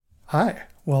Hi,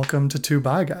 welcome to Two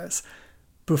Bi Guys.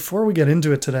 Before we get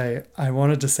into it today, I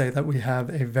wanted to say that we have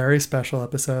a very special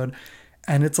episode,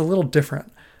 and it's a little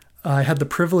different. I had the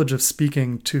privilege of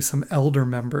speaking to some elder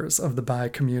members of the bi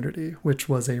community, which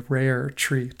was a rare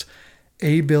treat.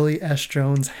 A. Billy S.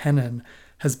 Jones Hennon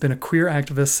has been a queer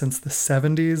activist since the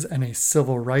 70s and a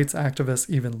civil rights activist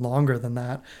even longer than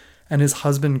that. And his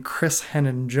husband, Chris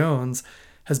Hennon Jones,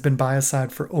 has been by his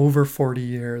side for over 40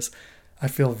 years. I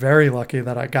feel very lucky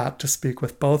that I got to speak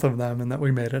with both of them and that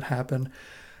we made it happen.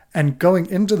 And going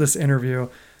into this interview,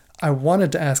 I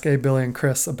wanted to ask A. Billy and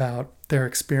Chris about their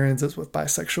experiences with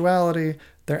bisexuality,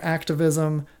 their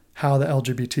activism, how the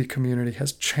LGBT community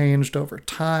has changed over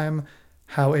time,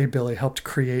 how A. Billy helped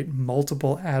create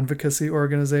multiple advocacy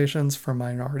organizations for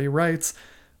minority rights,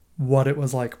 what it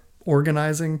was like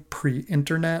organizing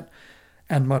pre-internet,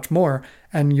 and much more.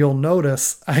 And you'll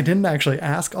notice I didn't actually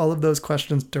ask all of those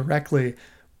questions directly,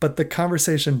 but the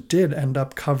conversation did end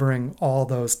up covering all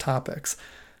those topics.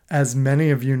 As many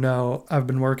of you know, I've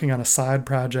been working on a side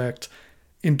project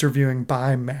interviewing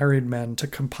bi married men to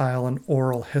compile an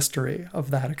oral history of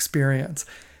that experience.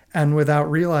 And without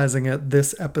realizing it,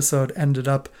 this episode ended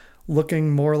up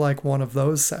looking more like one of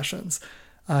those sessions.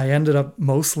 I ended up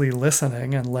mostly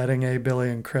listening and letting A. Billy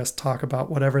and Chris talk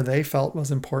about whatever they felt was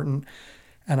important,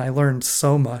 and I learned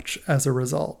so much as a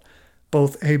result.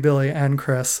 Both A. Billy and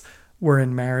Chris were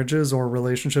in marriages or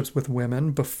relationships with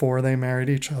women before they married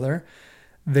each other.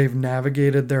 They've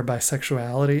navigated their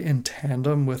bisexuality in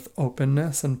tandem with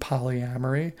openness and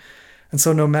polyamory. And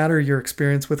so, no matter your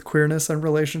experience with queerness and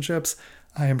relationships,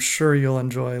 I am sure you'll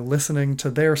enjoy listening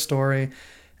to their story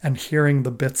and hearing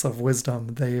the bits of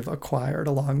wisdom they've acquired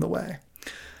along the way.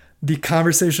 The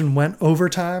conversation went over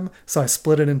time, so I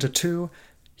split it into two.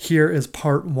 Here is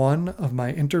part one of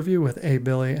my interview with A.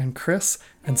 Billy and Chris,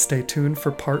 and stay tuned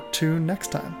for part two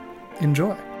next time.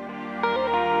 Enjoy.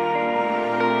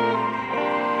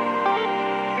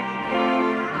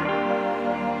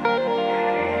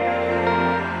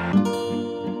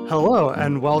 Hello,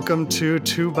 and welcome to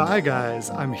Two Bi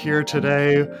Guys. I'm here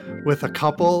today with a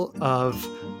couple of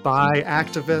bi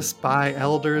activists, bi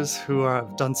elders who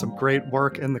have done some great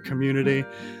work in the community.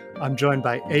 I'm joined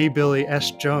by A. Billy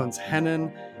S. Jones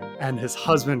Hennon and his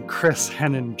husband, Chris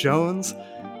Hennon Jones.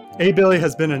 A. Billy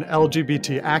has been an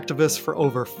LGBT activist for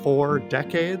over 4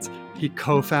 decades. He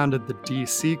co-founded the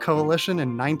DC Coalition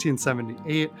in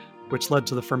 1978, which led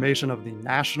to the formation of the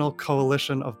National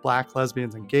Coalition of Black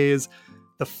Lesbians and Gays,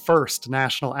 the first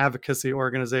national advocacy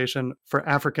organization for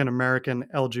African American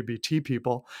LGBT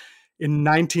people. In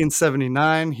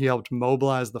 1979, he helped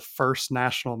mobilize the first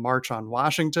national march on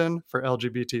Washington for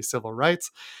LGBT civil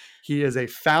rights. He is a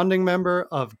founding member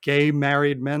of Gay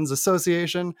Married Men's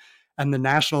Association and the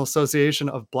National Association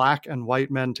of Black and White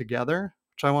Men Together,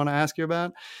 which I want to ask you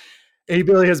about. A.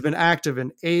 Billy has been active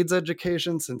in AIDS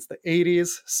education since the 80s,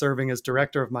 serving as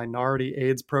director of minority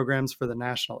AIDS programs for the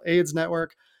National AIDS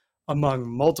Network, among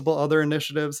multiple other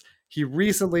initiatives. He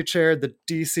recently chaired the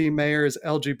DC Mayor's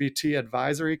LGBT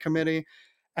Advisory Committee,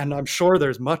 and I'm sure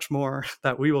there's much more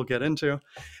that we will get into.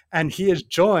 And he is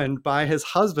joined by his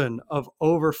husband of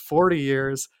over 40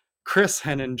 years, Chris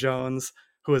Hennon Jones,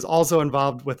 who is also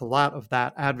involved with a lot of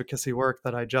that advocacy work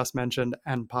that I just mentioned,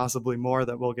 and possibly more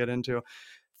that we'll get into.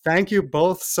 Thank you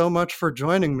both so much for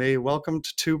joining me. Welcome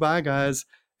to Two Bi Guys,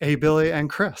 A. Billy and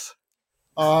Chris.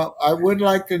 I would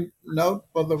like to note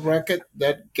for the record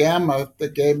that GAMA, the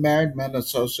Gay Married Men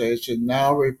Association,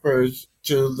 now refers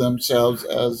to themselves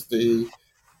as the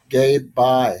Gay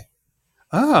Bi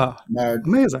Ah, Married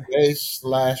amazing.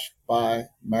 Gay/Bi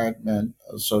Married Men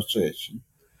Association,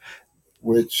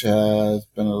 which has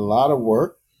been a lot of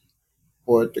work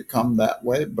for it to come that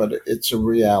way, but it's a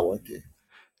reality.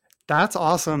 That's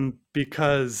awesome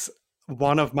because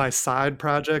one of my side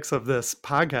projects of this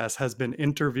podcast has been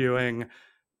interviewing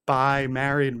bi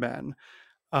married men.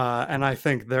 And I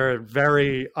think they're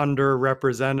very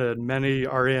underrepresented. Many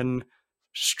are in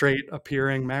straight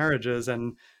appearing marriages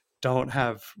and don't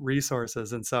have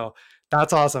resources. And so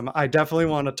that's awesome. I definitely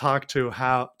want to talk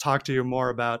to you more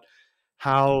about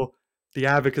how the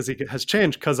advocacy has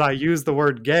changed, because I use the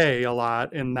word gay a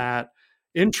lot in that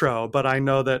intro, but I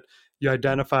know that you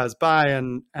identify as bi,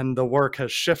 and the work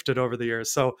has shifted over the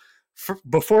years. So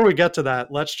before we get to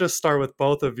that, let's just start with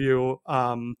both of you.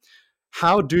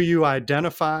 How do you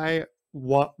identify?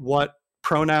 What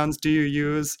pronouns do you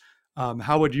use?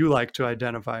 How would you like to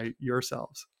identify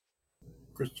yourselves?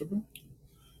 Christopher?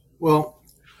 Well,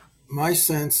 my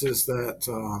sense is that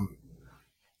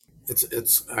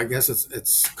it's I guess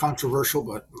it's controversial,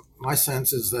 but my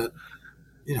sense is that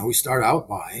we start out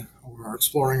by we're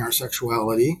exploring our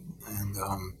sexuality, and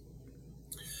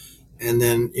And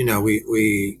then,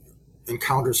 we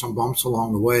encounter some bumps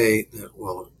along the way that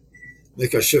will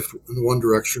make us shift in one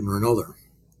direction or another.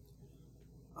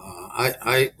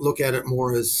 I look at it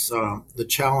more as the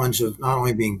challenge of not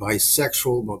only being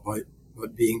bisexual,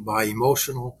 but being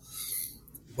bi-emotional,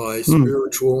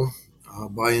 bi-spiritual,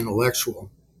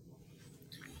 bi-intellectual,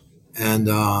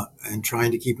 and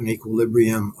trying to keep an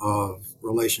equilibrium of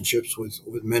relationships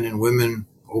with men and women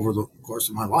over the course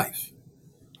of my life.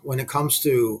 When it comes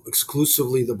to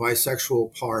exclusively the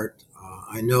bisexual part,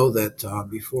 I know that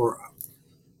before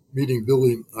meeting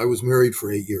Billy, I was married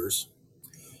for 8 years.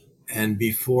 And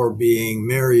before being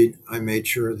married, I made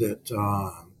sure that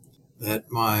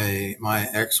my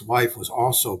ex-wife was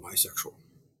also bisexual,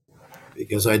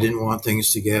 because I didn't want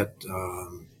things to get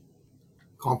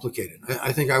complicated.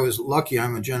 I think I was lucky.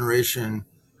 I'm a generation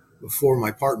before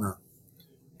my partner,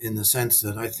 in the sense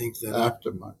that I think that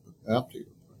after you.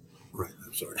 Right.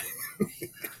 I'm sorry.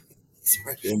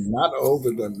 Sorry. You're not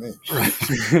older than me.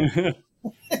 Right.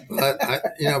 But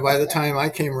by the time I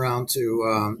came around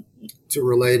to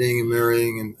relating and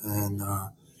marrying and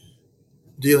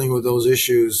dealing with those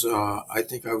issues, I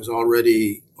think I was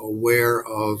already aware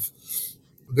of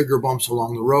bigger bumps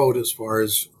along the road as far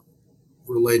as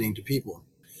relating to people.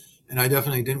 And I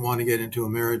definitely didn't want to get into a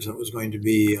marriage that was going to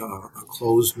be a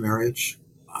closed marriage.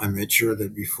 I made sure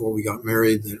that before we got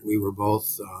married that we were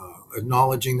both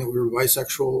acknowledging that we were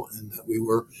bisexual and that we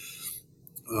were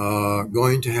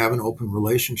going to have an open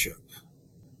relationship.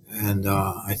 And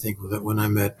I think that when I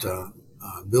met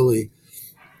Billy,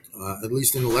 at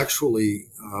least intellectually,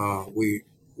 we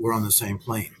were on the same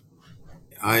plane.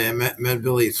 I met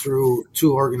Billy through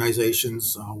two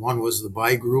organizations. One was the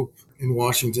Bi Group in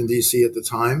Washington, D.C. at the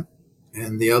time,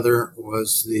 and the other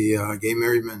was the Gay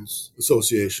Married Men's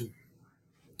Association.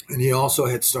 And he also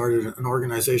had started an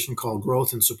organization called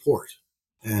Growth and Support.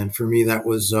 And for me, that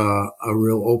was a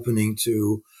real opening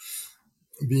to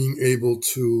being able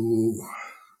to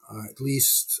at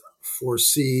least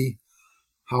foresee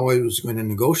how I was going to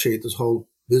negotiate this whole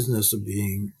business of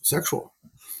being sexual.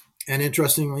 And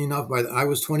interestingly enough, I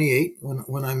was 28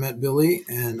 when I met Billy,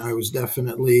 and I was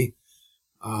definitely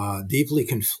deeply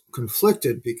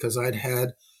conflicted, because I'd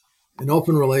had an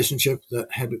open relationship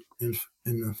that had in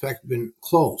effect been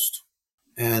closed.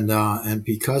 And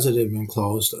because it had been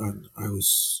closed, I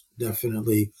was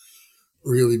definitely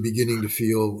really beginning to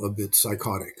feel a bit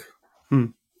psychotic.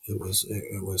 It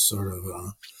was sort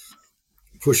of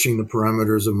pushing the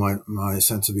parameters of my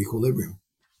sense of equilibrium.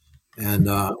 And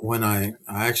when I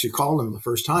actually called him the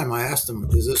first time, I asked him,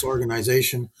 is this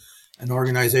organization an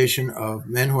organization of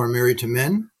men who are married to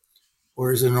men,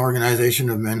 or is it an organization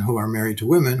of men who are married to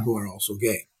women who are also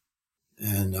gay?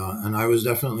 And I was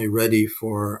definitely ready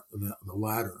for the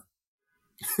latter,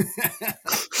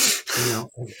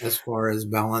 as far as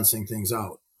balancing things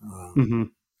out.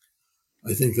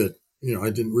 I think that,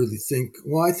 I didn't really think,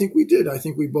 well, I think we did. I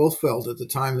think we both felt at the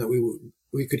time that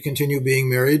we could continue being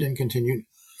married and continue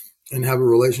and have a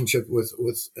relationship with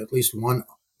at least one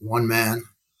man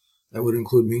that would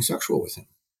include being sexual with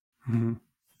him.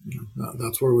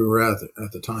 That's where we were at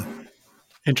the time.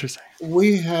 Interesting.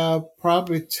 We have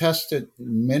probably tested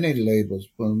many labels,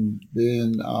 from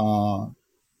being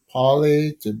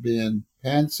poly to being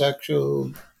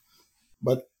pansexual,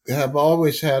 but have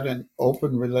always had an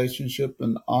open relationship,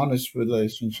 an honest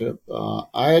relationship.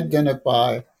 I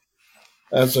identify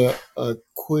as a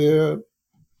queer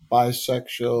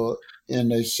bisexual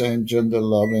in a same gender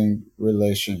loving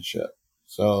relationship.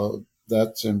 So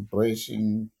that's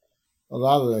embracing a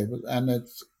lot of labels, and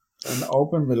it's an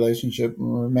open relationship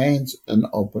and remains an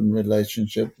open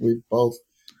relationship. We both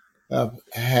have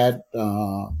had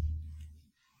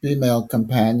female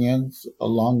companions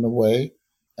along the way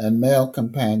and male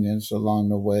companions along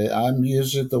the way. I'm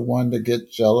usually the one to get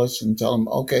jealous and tell them,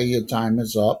 okay, your time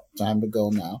is up, time to go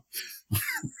now.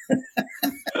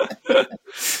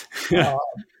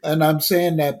 And I'm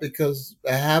saying that because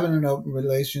having an open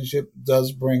relationship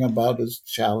does bring about its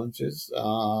challenges.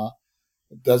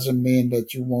 It doesn't mean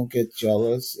that you won't get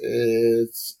jealous.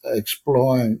 It's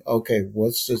exploring, okay,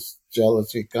 what's this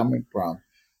jealousy coming from?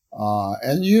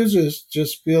 And users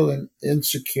just feeling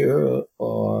insecure,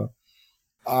 or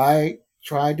I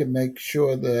try to make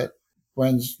sure that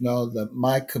friends know that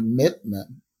my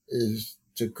commitment is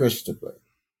to Christopher.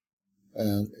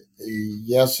 And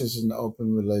yes, it's an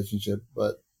open relationship,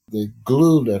 but the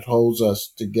glue that holds us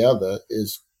together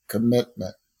is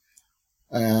commitment.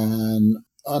 And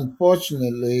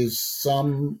unfortunately,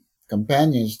 some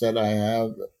companions that I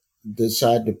have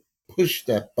decide to push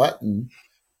that button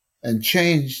and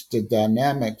change the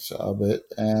dynamics of it,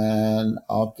 and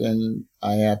often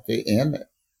I have to end it.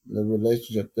 the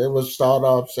relationship. They would start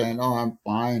off saying, "Oh, I'm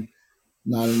fine,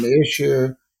 not an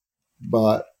issue,"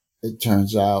 but it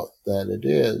turns out that it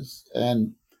is.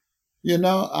 And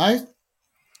I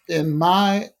in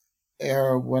my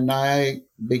era when I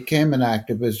became an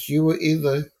activist, you were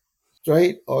either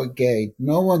straight or gay.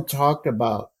 No one talked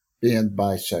about being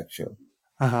bisexual.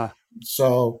 Uh-huh.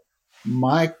 So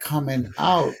my coming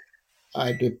out,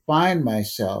 I defined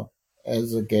myself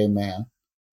as a gay man.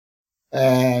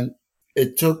 And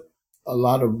it took a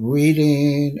lot of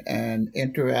reading and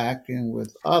interacting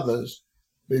with others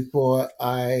before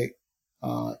I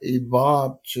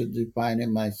evolved to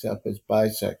defining myself as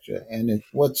bisexual. And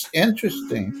what's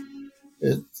interesting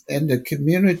is in the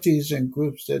communities and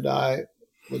groups that I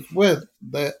was with,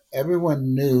 that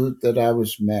everyone knew that I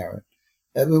was married.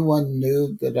 Everyone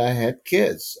knew that I had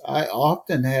kids. I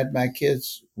often had my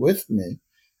kids with me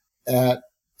at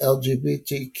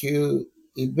LGBTQ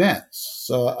events.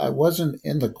 So I wasn't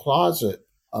in the closet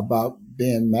about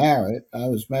being married. I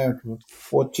was married for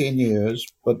 14 years,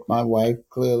 but my wife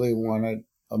clearly wanted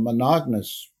a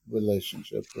monogamous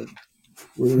relationship. And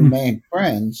we remained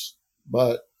friends,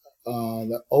 but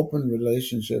the open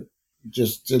relationship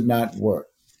just did not work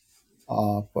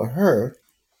for her.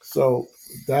 So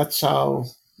that's how,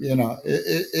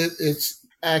 it's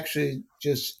actually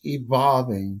just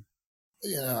evolving.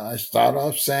 I start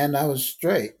off saying I was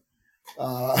straight.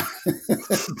 Uh,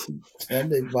 then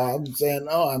they evolved and saying,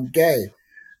 "Oh, I'm gay,"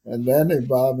 and then they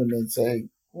evolved and saying,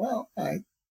 "Well, I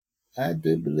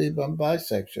do believe I'm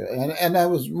bisexual," and I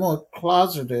was more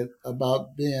closeted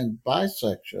about being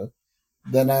bisexual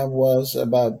than I was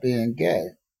about being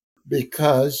gay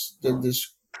because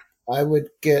I would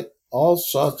get all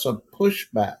sorts of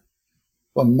pushback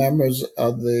from members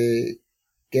of the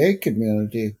gay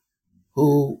community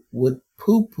who would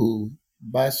poo poo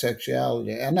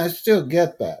bisexuality. And I still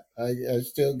get that. I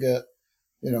still get,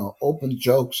 open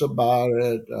jokes about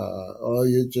it. Oh,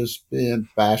 you're just being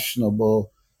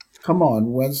fashionable. Come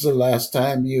on, when's the last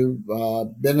time you've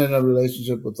been in a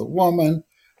relationship with a woman?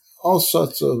 All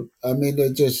sorts of, I mean,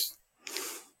 it's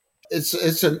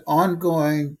an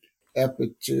ongoing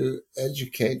effort to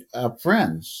educate our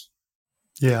friends.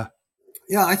 Yeah.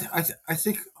 Yeah, I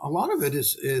think a lot of it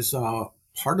is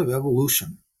part of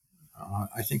evolution.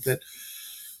 I think that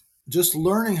just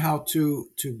learning how to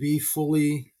be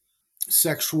fully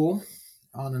sexual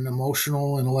on an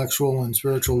emotional, intellectual, and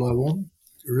spiritual level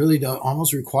really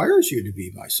almost requires you to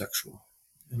be bisexual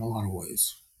in a lot of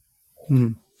ways.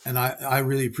 Mm. And I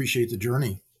really appreciate the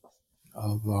journey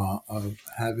of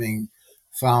having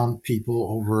found people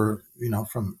over,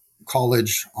 from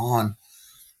college on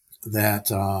that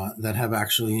have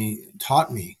actually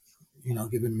taught me,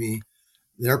 given me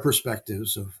their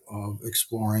perspectives of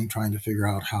exploring, trying to figure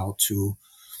out how to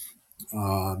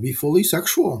be fully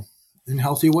sexual in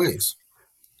healthy ways.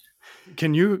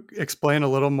 Can you explain a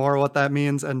little more what that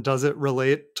means? And does it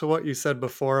relate to what you said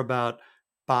before about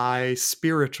bi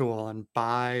spiritual and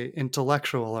bi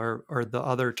intellectual or the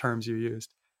other terms you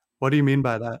used? What do you mean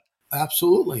by that?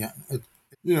 Absolutely.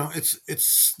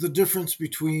 It's the difference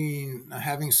between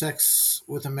having sex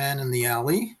with a man in the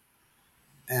alley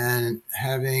and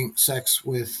having sex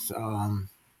with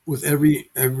every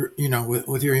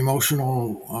with your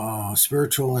emotional,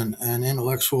 spiritual, and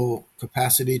intellectual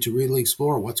capacity to really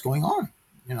explore what's going on.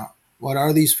 What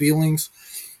are these feelings?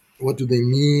 What do they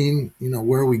mean?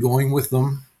 Where are we going with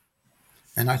them?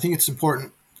 And I think it's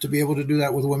important to be able to do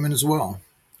that with women as well.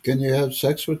 Can you have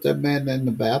sex with that man in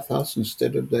the bathhouse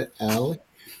instead of the alley?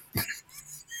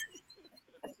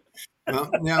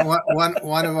 Well, yeah,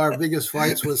 one of our biggest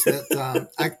fights was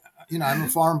that I'm a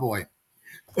farm boy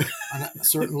on a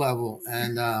certain level,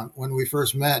 and when we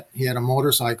first met, he had a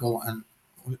motorcycle and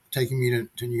taking me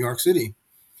to New York City,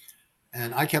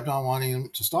 and I kept on wanting him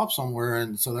to stop somewhere,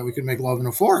 and so that we could make love in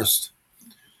a forest.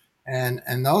 And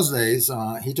in those days,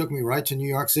 he took me right to New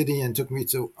York City and took me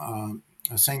to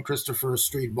a St. Christopher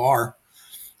Street bar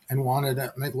and wanted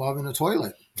to make love in a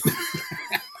toilet.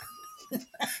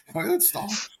 Toilet stall.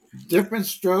 Different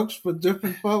strokes for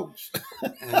different folks.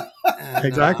 And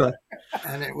Exactly.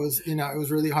 And it was, it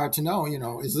was really hard to know,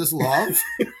 is this love?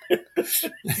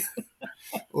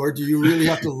 Or do you really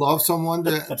have to love someone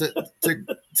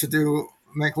to do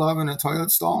make love in a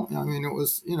toilet stall? I mean, it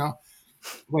was,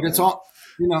 but it's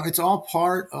all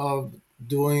part of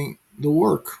doing the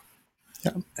work.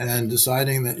 Yeah. And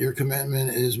deciding that your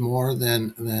commitment is more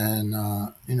than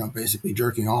basically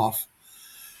jerking off,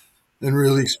 and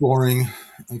really exploring,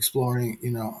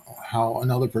 how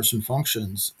another person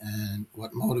functions and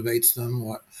what motivates them,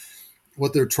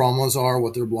 what their traumas are,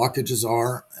 what their blockages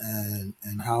are,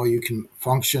 and how you can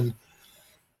function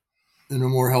in a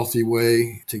more healthy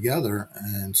way together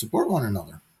and support one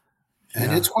another.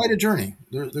 And Yeah. it's quite a journey.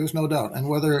 There's no doubt. And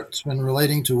whether it's been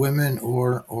relating to women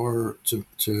or to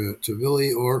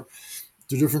Billy or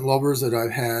to different lovers that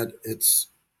I've had, it's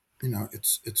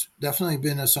definitely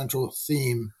been a central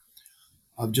theme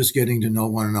of just getting to know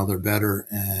one another better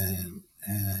and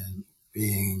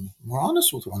being more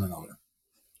honest with one another.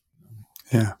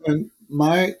 Yeah. And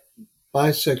my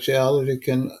bisexuality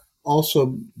can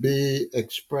also be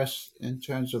expressed in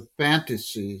terms of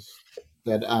fantasies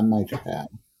that I might have.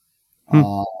 Hmm.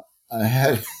 Uh, I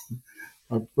had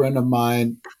a friend of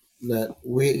mine that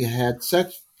we had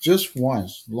sex just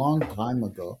once, long time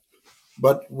ago,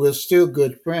 but we're still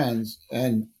good friends.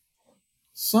 And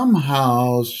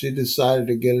somehow she decided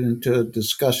to get into a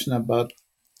discussion about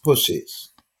pussies,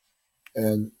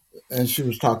 and she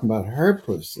was talking about her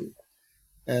pussy.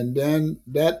 And then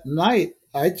that night,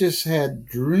 I just had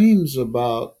dreams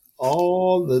about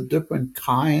all the different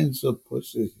kinds of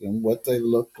pussies and what they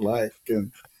look like.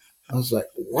 And I was like,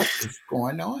 what is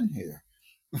going on here?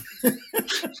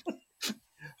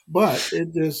 But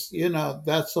it just,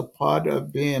 that's a part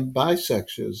of being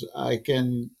bisexuals. I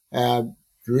can have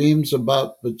dreams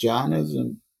about vaginas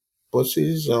and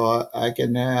pussies, or I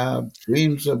can have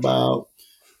dreams about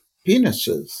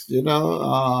penises,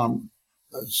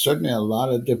 certainly a lot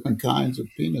of different kinds of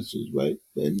penises, right?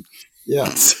 And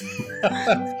yeah.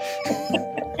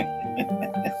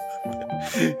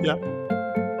 Yeah.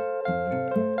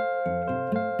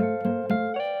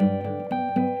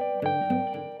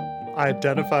 I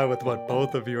identify with what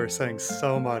both of you are saying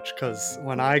so much because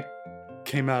when I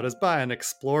came out as bi and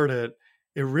explored it,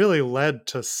 it really led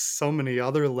to so many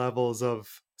other levels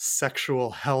of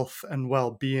sexual health and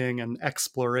well-being and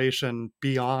exploration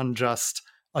beyond just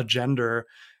a gender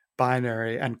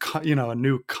binary and a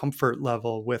new comfort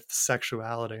level with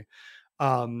sexuality.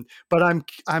 But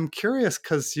I'm curious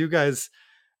because you guys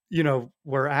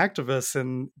were activists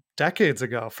in decades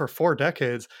ago for 4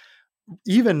 decades.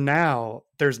 Even now,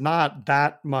 there's not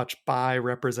that much bi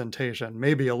representation,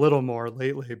 maybe a little more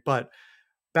lately, but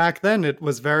back then it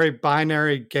was very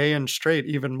binary, gay and straight,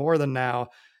 even more than now.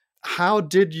 How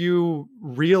did you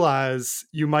realize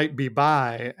you might be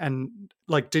bi? And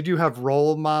like, did you have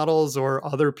role models or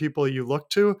other people you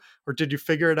looked to, or did you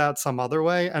figure it out some other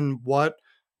way? And what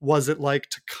was it like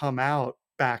to come out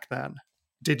back then?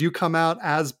 Did you come out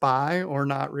as bi or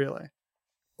not really?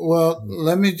 Well,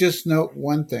 let me just note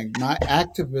one thing. My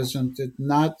activism did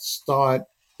not start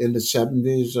in the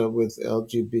 70s or with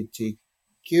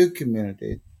LGBTQ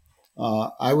community.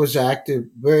 I was active,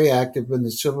 very active in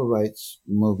the civil rights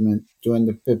movement during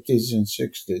the 50s and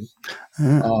 60s,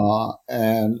 Ah,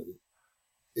 and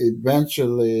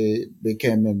eventually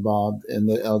became involved in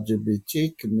the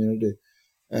LGBT community,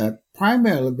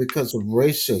 primarily because of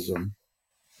racism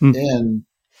hmm. in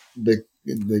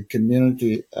the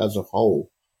community as a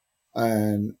whole,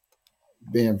 and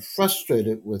being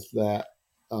frustrated with that,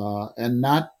 and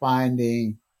not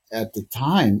finding at the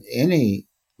time any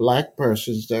black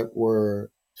persons that were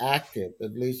active,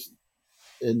 at least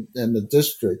in the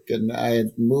district. And I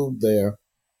had moved there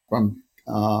from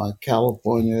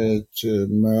California to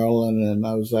Maryland, and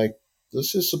I was like,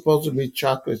 this is supposed to be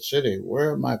Chocolate City. Where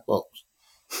are my folks?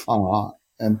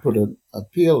 And put an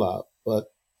appeal out. But,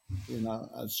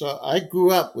 so I grew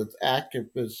up with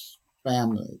activist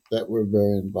family that were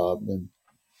very involved in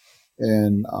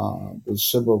the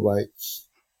civil rights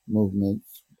movement.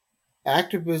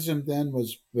 Activism then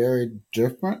was very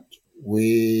different.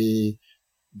 We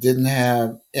didn't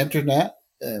have internet,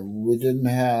 and we didn't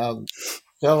have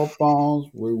cell phones.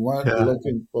 We weren't Yeah.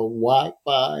 looking for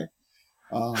Wi-Fi.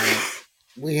 Uh,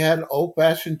 we had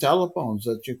old-fashioned telephones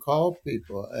that you called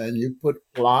people, and you put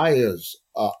flyers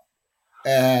up,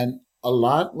 and a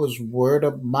lot was word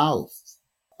of mouth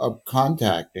of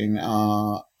contacting.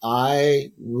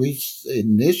 I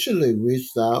initially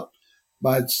reached out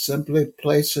by simply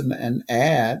placing an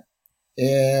ad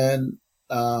in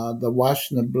the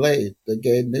Washington Blade, the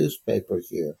gay newspaper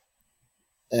here,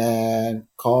 and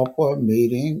called for a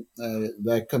meeting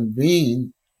that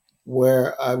convened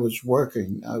where I was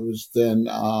working. I was then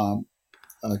a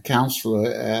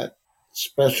counselor at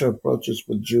Special Approaches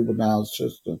with Juvenile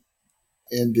Assistance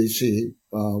in DC,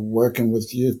 working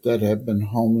with youth that have been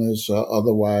homeless or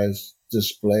otherwise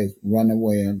displaced,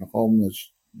 runaway and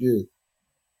homeless youth.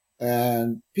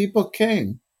 And people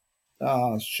came,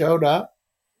 showed up,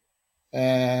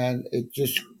 and it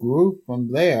just grew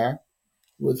from there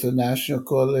with the National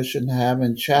Coalition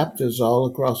having chapters all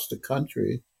across the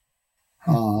country,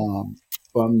 um,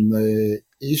 from the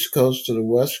East Coast to the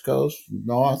West Coast,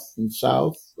 North and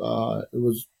South. It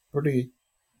was pretty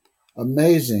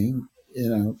amazing You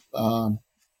know,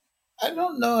 I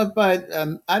don't know if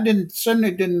I didn't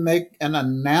certainly didn't make an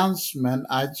announcement.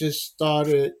 I just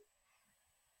started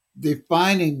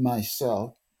defining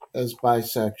myself as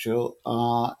bisexual,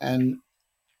 and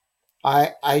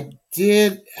I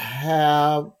did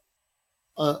have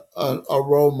a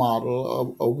role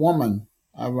model, a woman,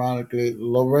 ironically,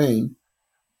 Lorraine,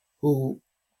 who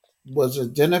was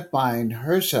identifying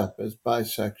herself as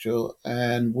bisexual,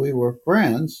 and we were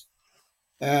friends.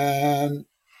 And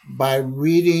by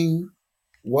reading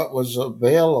what was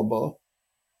available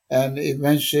and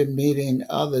eventually meeting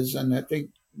others, and I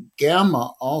think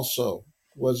Gamma also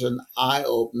was an eye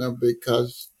opener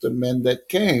because the men that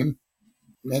came,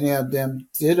 many of them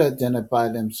did identify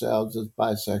themselves as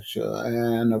bisexual.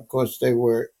 And of course, they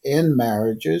were in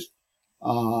marriages,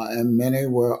 and many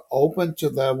were open to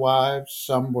their wives,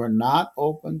 some were not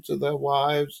open to their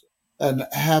wives, and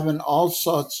having all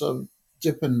sorts of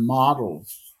different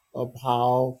models of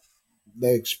how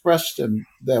they expressed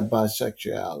their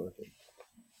bisexuality.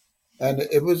 And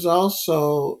it was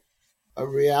also a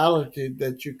reality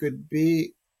that you could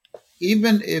be,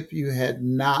 even if you had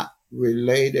not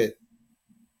related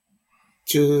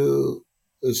to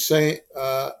the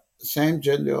same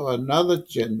gender or another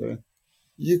gender,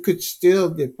 you could still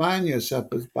define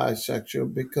yourself as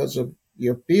bisexual because of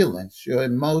your feelings, your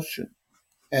emotion,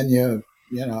 and your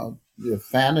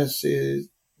fantasies,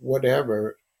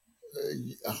 whatever,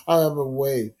 however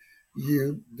way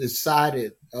you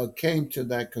decided or came to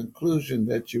that conclusion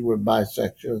that you were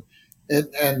bisexual,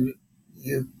 and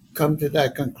you come to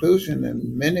that conclusion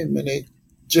in many, many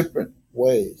different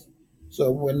ways.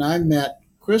 So when I met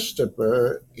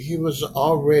Christopher, he was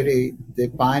already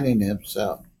defining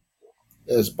himself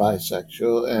as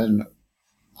bisexual, and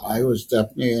I was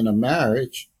definitely in a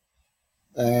marriage.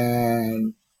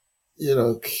 And,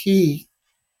 he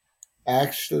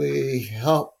actually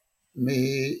helped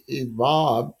me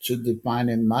evolve to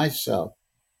defining myself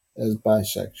as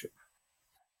bisexual.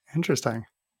 Interesting.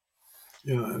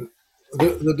 Yeah, and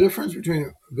the difference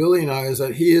between Billy and I is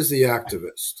that he is the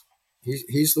activist.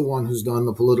 He's the one who's done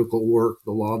the political work,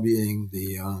 the lobbying,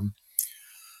 the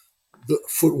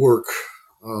footwork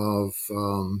of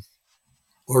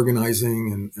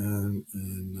organizing and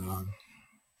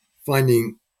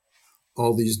finding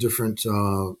all these different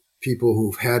people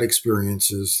who've had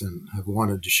experiences and have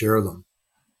wanted to share them.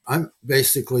 I'm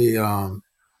basically kind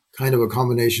of a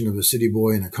combination of a city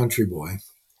boy and a country boy.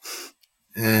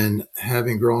 And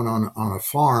having grown on a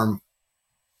farm,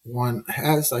 one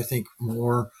has, I think,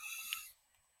 more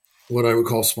what I would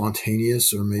call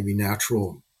spontaneous or maybe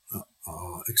natural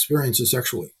experiences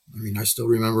sexually. I mean, I still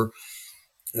remember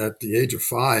at the age of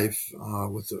 5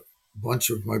 with a bunch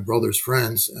of my brother's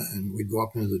friends, and we'd go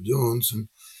up into the dunes and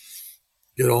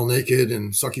get all naked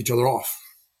and suck each other off.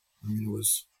 I mean, it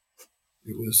was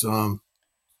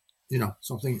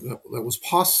something that was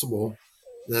possible,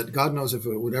 that God knows if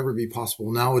it would ever be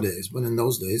possible nowadays, but in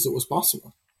those days it was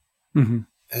possible. Mm-hmm.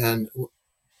 And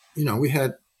we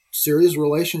had serious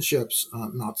relationships,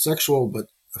 not sexual but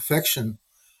affection,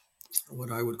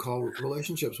 what I would call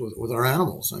relationships with our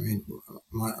animals. I mean,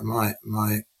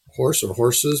 my horse or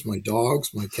horses, my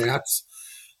dogs, my cats,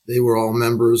 they were all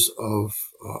members of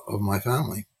my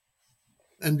family.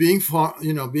 And being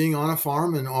on a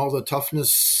farm and all the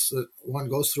toughness that one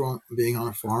goes through being on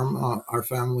a farm, our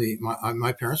family,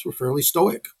 my parents were fairly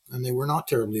stoic, and they were not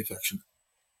terribly affectionate.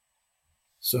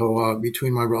 So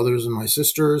between my brothers and my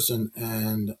sisters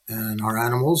and our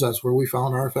animals, that's where we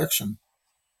found our affection.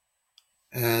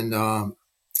 And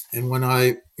when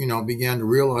I began to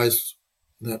realize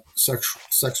that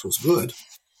sex was good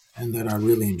and that I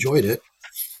really enjoyed it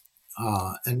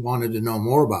and wanted to know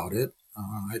more about it,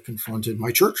 I confronted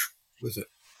my church with it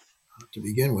to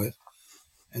begin with,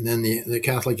 and then the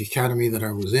Catholic Academy that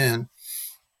I was in,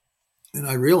 and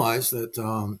I realized that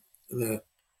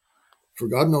for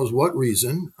God knows what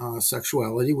reason,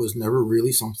 sexuality was never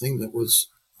really something that was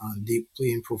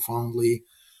deeply and profoundly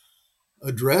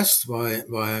addressed by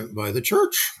the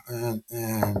church, and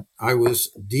I was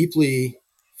deeply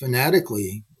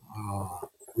fanatically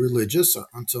religious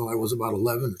until I was about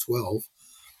 11 or 12.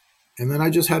 And then I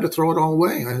just had to throw it all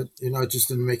away. It just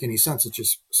didn't make any sense. It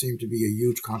just seemed to be a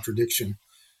huge contradiction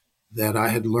that I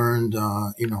had learned,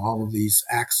 all of these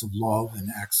acts of love and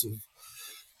acts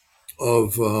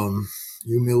of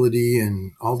humility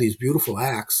and all these beautiful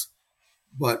acts.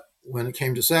 But when it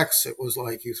came to sex, it was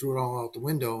like you threw it all out the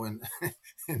window and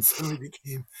and suddenly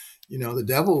became, the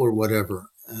devil or whatever.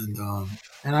 And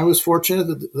I was fortunate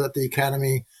that the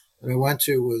academy that I went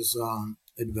to was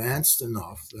advanced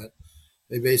enough that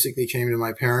they basically came to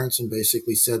my parents and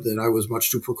basically said that I was much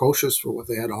too precocious for what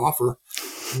they had to offer,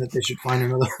 and that they should find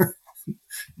another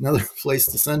another place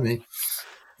to send me.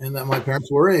 And that my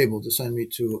parents were able to send me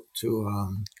to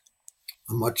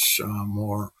a much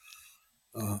more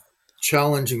uh,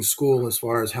 challenging school as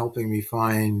far as helping me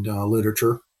find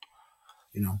literature.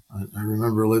 I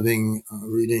remember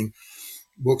reading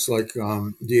books like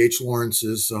D.H.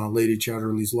 Lawrence's Lady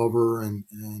Chatterley's Lover, and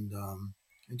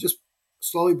just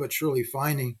slowly but surely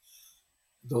finding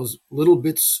those little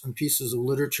bits and pieces of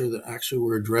literature that actually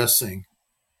were addressing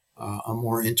a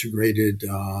more integrated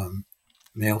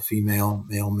male, female,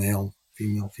 male, male,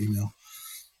 female, female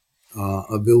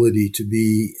ability to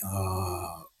be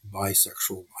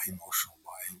bisexual, bi-emotional,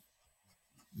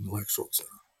 bi-intellectual, etc.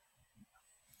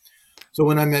 So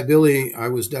when I met Billy, I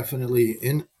was definitely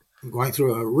going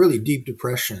through a really deep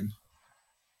depression.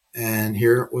 And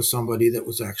here was somebody that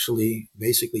was actually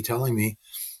basically telling me,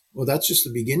 well, that's just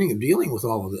the beginning of dealing with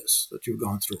all of this that you've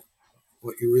gone through.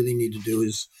 What you really need to do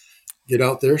is get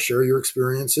out there, share your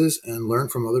experiences, and learn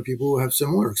from other people who have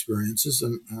similar experiences,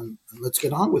 and let's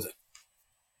get on with it.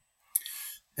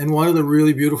 And one of the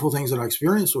really beautiful things that I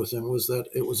experienced with him was that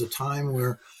it was a time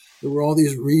where there were all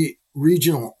these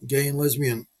regional gay and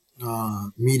lesbian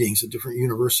meetings at different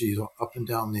universities up and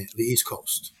down the East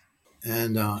Coast.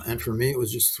 And for me, it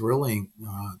was just thrilling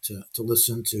to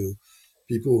listen to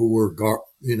people who were,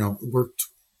 worked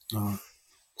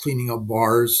cleaning up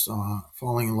bars,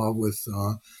 falling in love with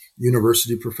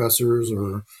university professors,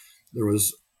 or there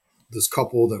was this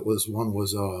couple that was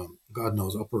God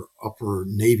knows upper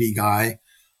Navy guy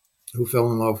who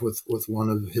fell in love with one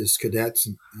of his cadets,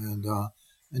 and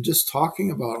just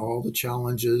talking about all the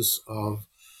challenges of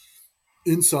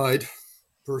inside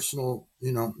personal,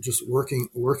 just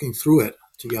working through it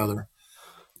together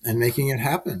and making it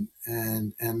happen,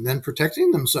 and then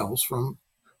protecting themselves from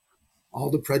all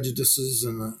the prejudices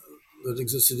that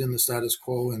existed in the status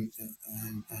quo, and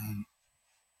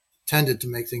tended to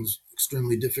make things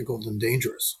extremely difficult and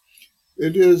dangerous.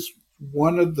 It is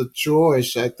one of the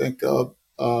joys, I think, of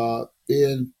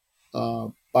being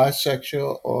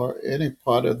bisexual or any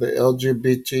part of the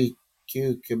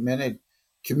LGBTQ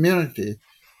community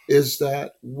is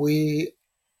that we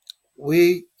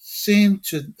seem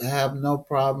to have no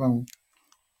problem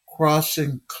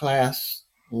crossing class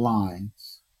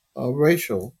lines,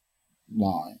 racial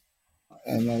line,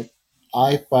 and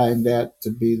I find that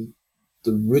to be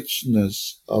the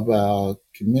richness of our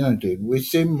community. We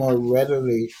seem more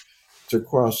readily to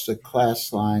cross the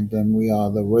class line than we are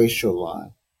the racial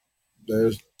line.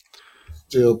 There's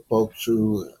still folks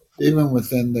who, even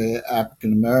within the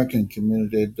African American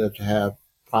community, that have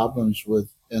problems with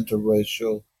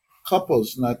interracial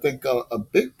couples. And I think a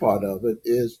big part of it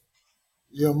is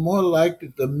you're more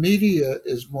likely, the media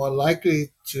is more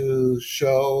likely to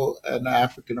show an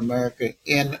African American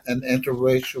in an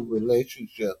interracial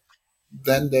relationship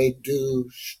than they do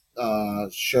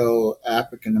show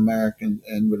African American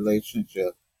in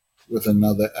relationship with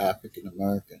another African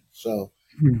American. So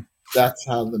Hmm. that's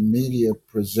how the media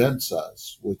presents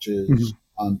us, which is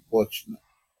unfortunate.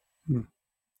 Hmm.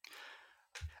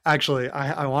 Actually,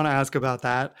 I want to ask about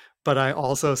that, but I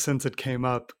also, since it came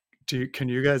up, can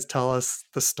you guys tell us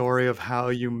the story of how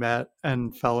you met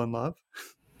and fell in love?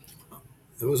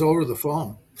 It was over the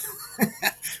phone. we, were,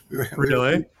 we, were,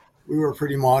 Really? we were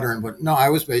pretty modern, but no, I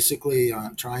was basically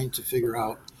trying to figure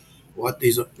out what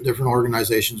these different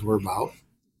organizations were about,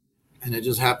 and it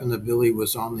just happened that Billy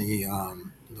was on the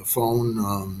phone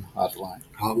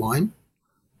hotline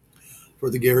for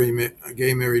the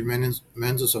Gay Married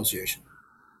Men's Association,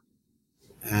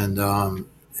 and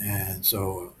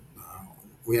so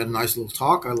we had a nice little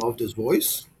talk. I loved his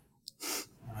voice,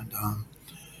 and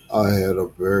I had a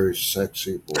very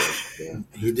sexy voice.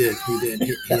 he did.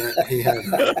 He had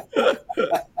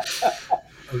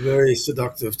a very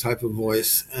seductive type of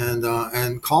voice,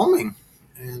 and calming,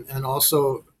 and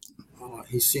also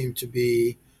he seemed to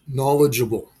be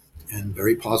knowledgeable and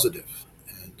very positive.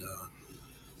 And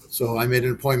so I made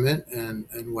an appointment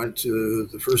and went to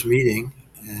the first meeting,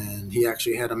 and he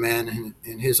actually had a man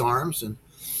in his arms, and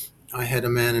I had a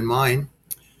man in mine.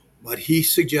 But he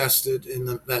suggested in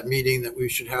that meeting that we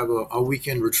should have a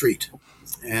weekend retreat,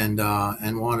 and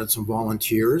wanted some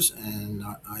volunteers, and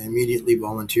I immediately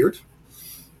volunteered.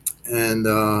 And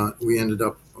we ended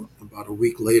up about a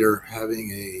week later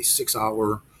having a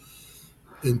 6-hour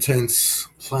intense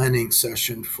planning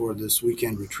session for this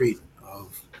weekend retreat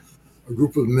of a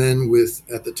group of men with,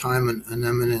 at the time, an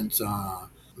eminent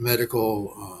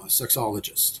medical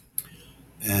sexologist.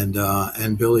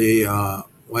 And Billy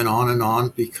went on and on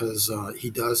because he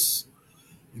does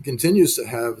and continues to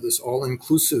have this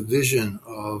all-inclusive vision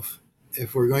of,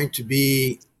 if we're going to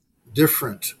be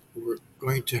different, we're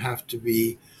going to have to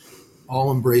be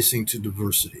all-embracing to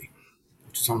diversity,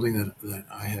 which is something that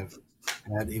I have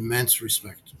had immense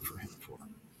respect for him for.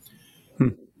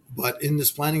 But in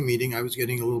this planning meeting, I was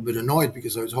getting a little bit annoyed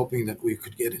because I was hoping that we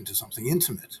could get into something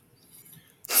intimate.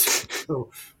 So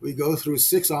we go through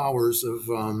 6 hours of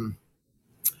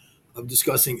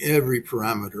discussing every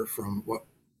parameter, from what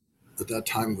at that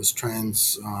time was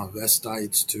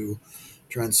transvestites to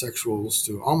transsexuals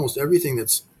to almost everything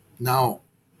that's now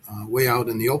way out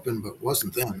in the open, but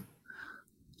wasn't then.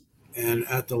 And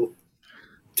at the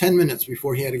 10 minutes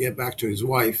before he had to get back to his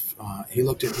wife, he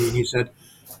looked at me and he said,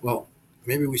 well,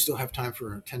 maybe we still have time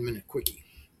for a 10-minute quickie.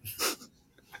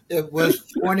 It was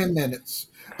 20 minutes.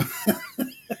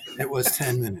 It was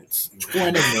 10 minutes.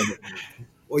 20 minutes.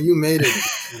 Well, you made it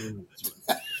 20 minutes.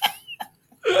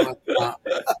 But,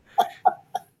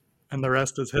 and the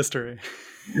rest is history.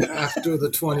 After the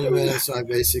 20 minutes, I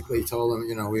basically told him,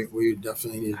 we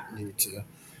definitely need to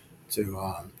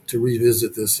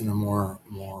revisit this in a more.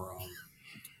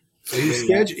 So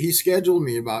he scheduled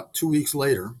me about 2 weeks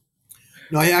later.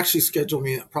 No, he actually scheduled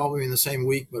me probably in the same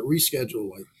week, but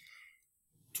rescheduled like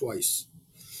twice.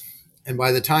 And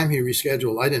by the time he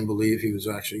rescheduled, I didn't believe he was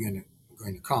actually going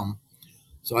to come.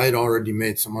 So I had already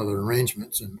made some other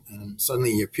arrangements, and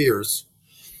suddenly he appears,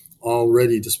 all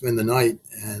ready to spend the night.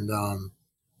 And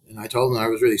I told him I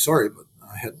was really sorry, but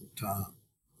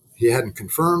he hadn't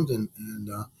confirmed, and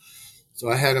so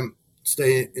I had him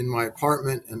stay in my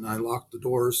apartment, and I locked the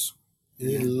doors.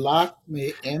 He locked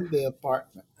me in the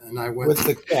apartment, and I went with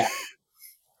the cat.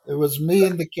 It was me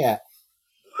and the cat.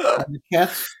 And the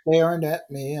cat's staring at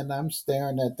me, and I'm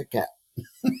staring at the cat.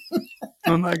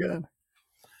 Oh my God.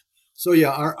 So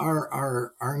yeah,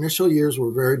 our initial years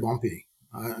were very bumpy.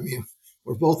 I mean,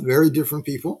 we're both very different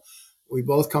people. We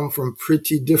both come from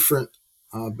pretty different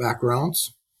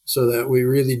backgrounds, so that we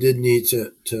really did need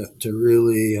to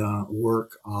really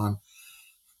work on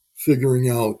figuring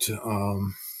out,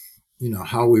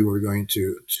 how we were going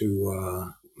to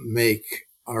make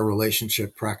our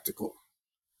relationship practical.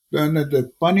 And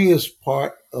the funniest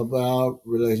part about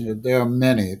relationship, there are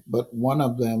many, but one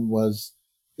of them was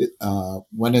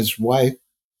when his wife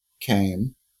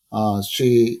came.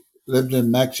 She lived in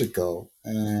Mexico,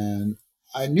 and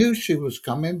I knew she was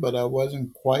coming, but I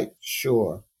wasn't quite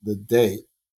sure the date.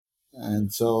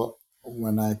 And so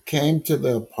when I came to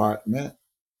the apartment,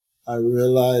 I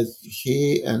realized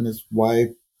he and his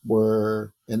wife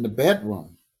were in the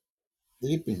bedroom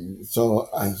sleeping. So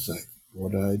I was like,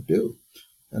 what do I do?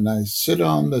 And I sit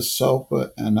on the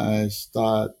sofa and I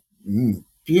start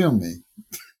fuming.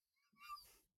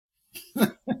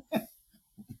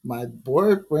 My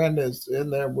boyfriend is in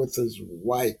there with his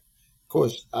wife. Of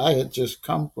course, I had just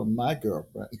come from my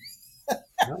girlfriend.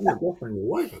 Not your girlfriend, your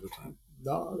wife at the time.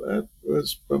 No, that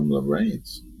was from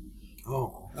Lorraine's.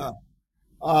 Oh. Okay.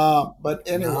 But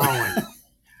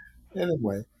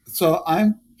anyway, so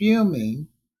I'm fuming,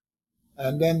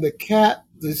 and then the cat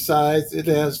decides it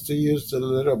has to use the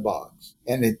litter box,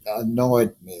 and it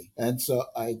annoyed me. And so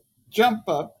I jump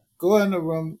up, go in the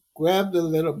room, grab the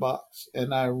litter box,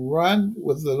 and I run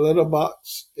with the litter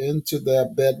box into their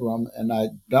bedroom, and I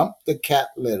dump the cat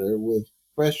litter with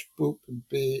fresh poop and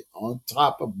pee on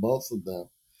top of both of them.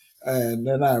 And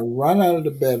then I run out of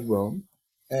the bedroom,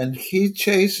 and he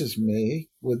chases me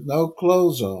with no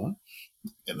clothes on,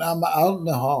 and I'm out in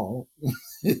the hall.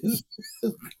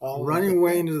 Running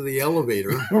away into the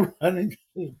elevator. Running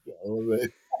into the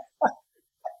elevator.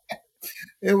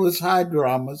 It was high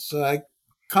drama. So I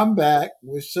come back,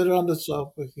 we sit on the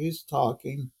sofa, he's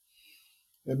talking.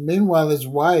 And meanwhile, his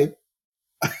wife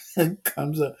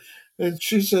comes up and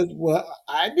she said, well,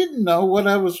 I didn't know what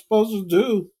I was supposed to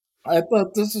do. I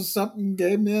thought this is something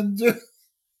gay men do.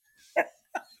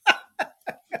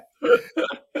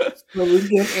 So we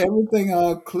get everything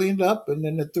all cleaned up, and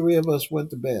then the three of us went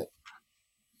to bed.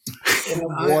 In a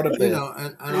water bed.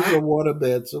 A water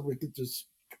bed, so we could just.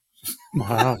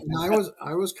 Wow. And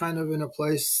I was kind of in a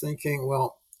place thinking,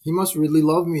 well, he must really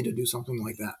love me to do something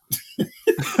like that.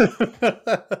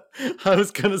 I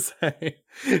was gonna say,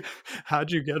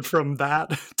 how'd you get from that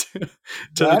to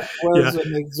that was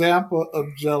an example of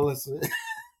jealousy.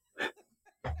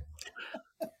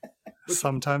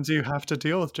 Sometimes you have to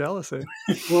deal with jealousy.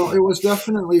 Well, it was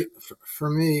definitely for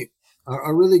me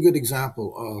a really good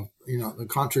example of the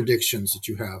contradictions that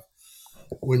you have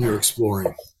when you're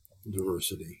exploring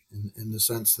diversity, in the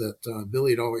sense that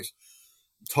Billy had always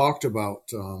talked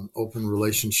about open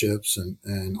relationships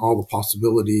and all the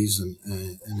possibilities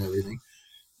and everything.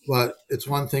 But it's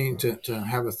one thing to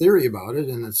have a theory about it,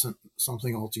 and it's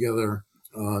something altogether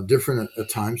different at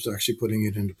times to actually putting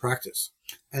it into practice.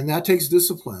 And that takes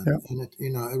discipline, Yeah. and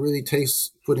it really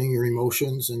takes putting your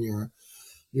emotions and your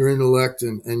intellect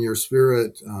and your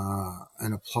spirit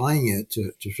and applying it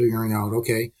to figuring out,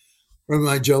 okay, am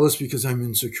I jealous because I'm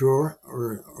insecure,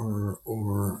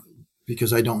 or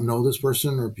because I don't know this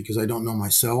person, or because I don't know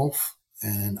myself?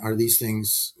 And are these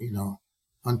things,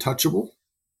 untouchable,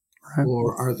 Right.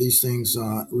 or are these things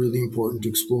really important to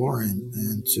explore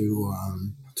and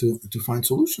to find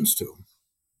solutions to?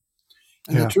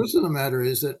 And the Yeah. truth of the matter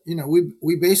is that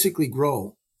we basically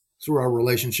grow through our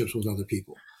relationships with other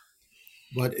people.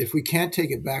 But if we can't take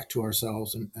it back to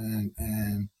ourselves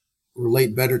and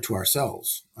relate better to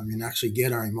ourselves, I mean, actually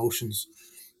get our emotions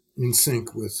in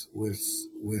sync with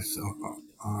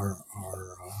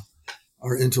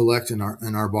our intellect and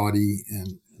our body,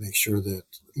 and make sure that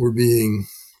we're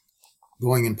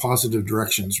going in positive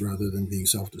directions rather than being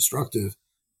self-destructive,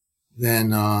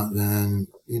 then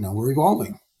we're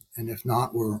evolving, and if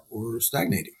not, we're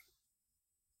stagnating.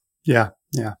 Yeah.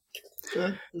 Yeah.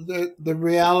 The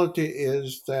reality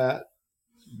is that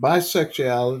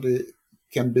bisexuality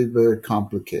can be very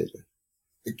complicated.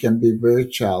 It can be very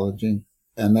challenging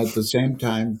and at the same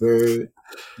time very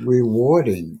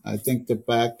rewarding. I think the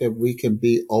fact that we can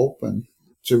be open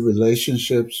to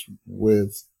relationships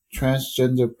with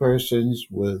transgender persons,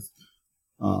 with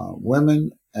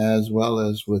women, as well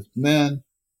as with men,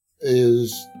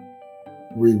 is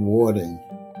rewarding.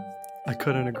 I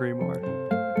couldn't agree more.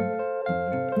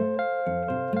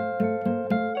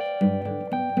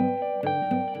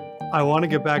 I want to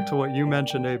get back to what you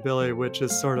mentioned, Billy, which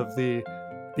is sort of the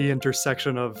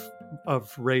intersection of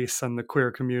race and the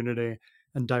queer community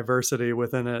and diversity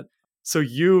within it. So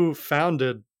you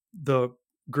founded the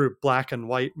group Black and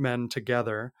White Men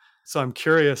Together. So I'm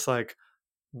curious, like,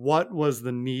 what was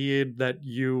the need that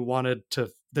you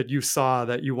saw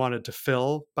that you wanted to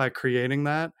fill by creating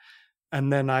that?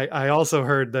 And then I also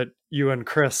heard that you and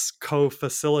Chris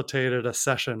co-facilitated a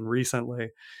session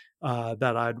recently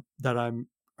that I'm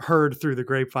heard through the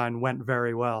grapevine went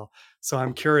very well. So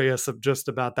I'm curious of just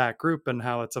about that group and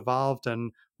how it's evolved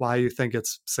and why you think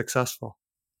it's successful.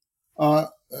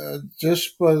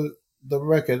 Just for the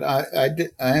record, I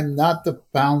am not the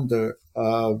founder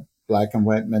of Black and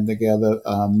White Men Together.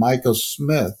 Michael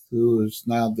Smith, who is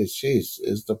now deceased,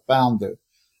 is the founder,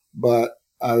 but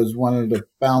I was one of the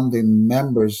founding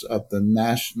members of the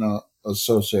National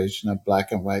Association of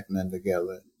Black and White Men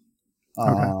Together.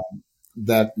 Okay.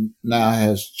 That now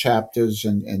has chapters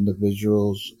and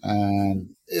individuals,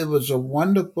 and it was a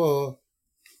wonderful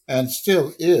and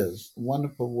still is a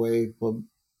wonderful way for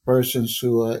persons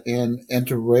who are in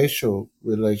interracial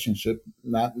relationship,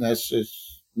 not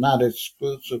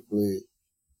exclusively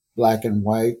black and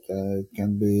white. It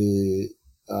can be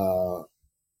uh,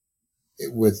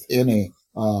 with any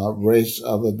race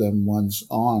other than one's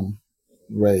own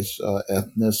race or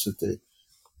ethnicity.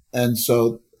 And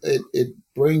so it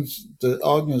brings the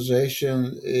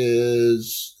organization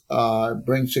is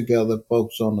brings together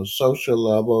folks on a social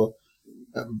level,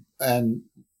 and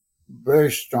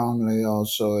very strongly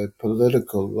also a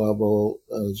political level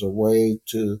as a way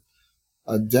to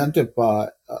identify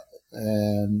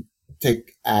and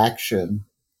take action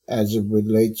as it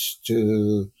relates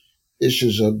to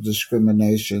issues of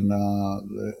discrimination.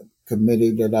 The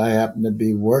committee that I happen to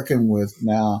be working with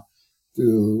now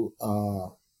through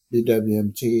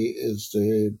BWMT is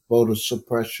the voter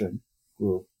suppression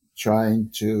group, trying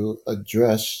to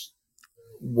address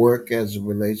work as it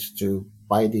relates to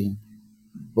fighting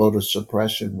voter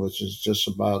suppression, which is just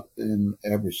about in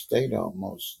every state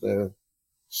almost. There,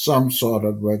 some sort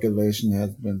of regulation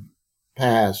has been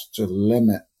passed to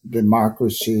limit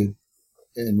democracy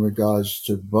in regards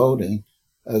to voting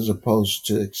as opposed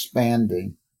to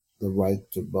expanding the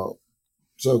right to vote.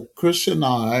 So Chris and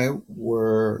I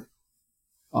were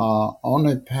on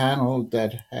a panel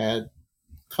that had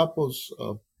couples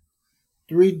of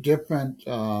three different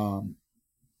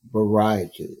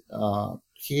variety.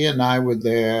 He and I were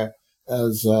there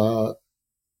as a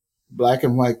black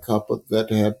and white couple that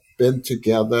have been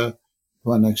together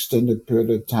for an extended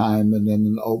period of time and in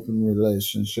an open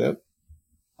relationship.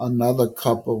 Another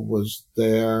couple was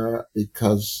there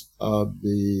because of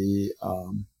the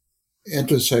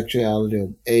intersectionality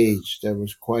of age. There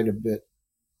was quite a bit,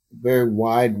 very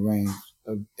wide range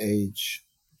of age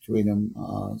between them,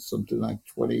 something like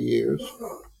 20 years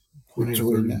 20 to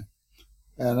between 30. them.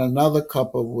 And another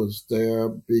couple was there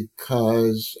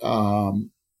because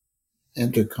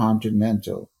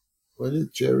Intercontinental. Where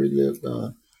did Jerry live?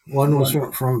 One was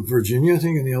from Virginia, I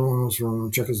think, and the other one was from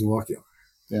Czechoslovakia.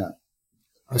 Yeah.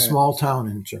 A small town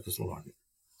in Czechoslovakia.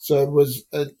 So it was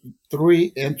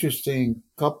three interesting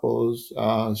couples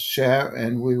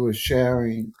and we were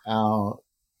sharing our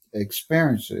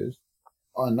experiences.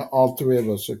 On all three of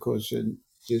us, of course, and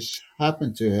just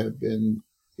happened to have been,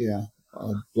 yeah,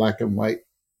 black and white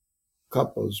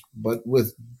couples, but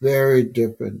with very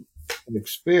different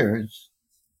experience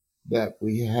that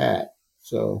we had.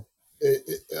 So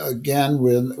again,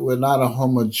 we're not a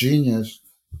homogeneous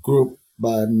group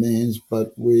by means,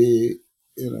 but we're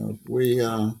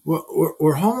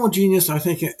homogeneous. I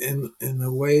think in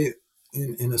a way,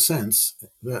 in a sense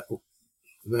that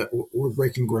we're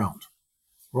breaking ground.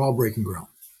 We're all breaking ground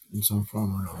in some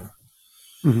form or another.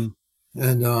 Mm-hmm.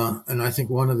 And I think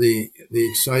one of the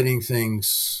exciting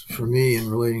things for me in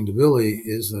relating to Billy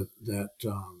is that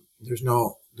there are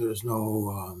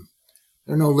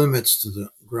no limits to the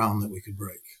ground that we could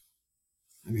break.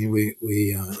 I mean,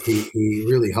 he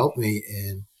really helped me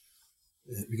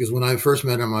because when I first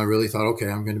met him, I really thought, okay,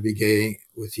 I'm going to be gay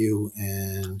with you,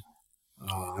 and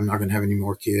I'm not going to have any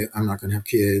more kids. I'm not going to have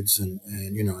kids, and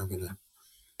I'm going to,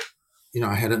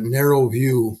 I had a narrow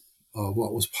view of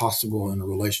what was possible in a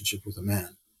relationship with a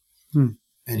man. And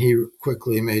he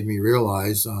quickly made me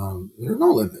realize there are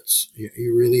no limits.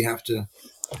 You really have to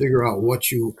figure out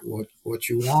what you want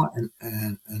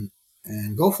and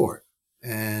go for it.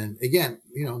 And again,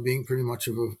 being pretty much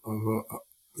of a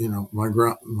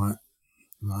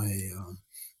my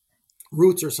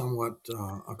roots are somewhat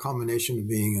a combination of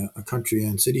being a country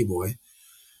and city boy,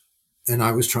 and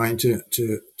I was trying to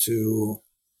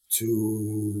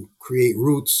create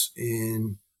roots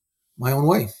in my own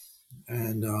way.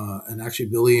 And actually,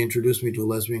 Billy introduced me to a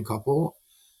lesbian couple,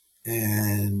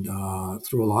 and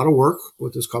through a lot of work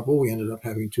with this couple, we ended up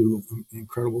having two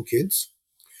incredible kids,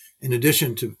 in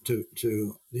addition to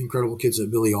the incredible kids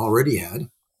that Billy already had.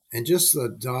 And just the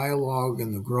dialogue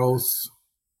and the growth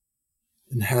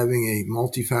and having a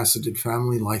multifaceted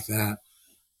family like that,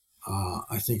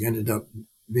 I think ended up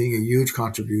being a huge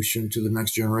contribution to the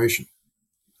next generation.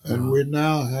 And we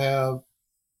now have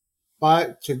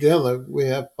we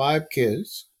have 5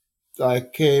 kids. I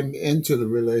came into the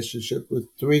relationship with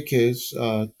 3 kids,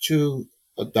 2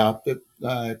 adopted.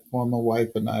 My former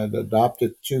wife and I had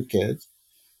adopted 2 kids,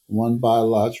 1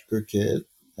 biological kid,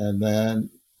 and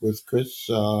then with Chris,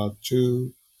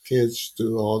 2 kids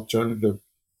through alternative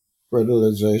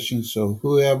fertilization. So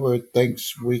whoever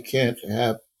thinks we can't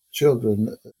have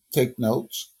children, take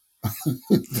notes.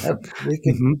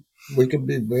 We can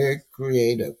be very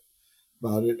creative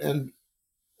about it. And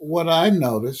what I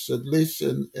noticed, at least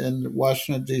in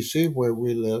Washington, D.C., where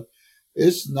we live,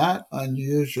 it's not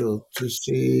unusual to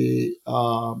see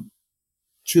 2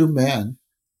 men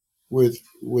with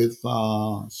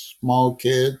small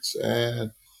kids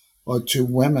or 2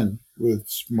 women with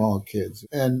small kids.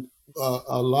 And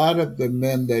a lot of the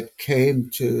men that came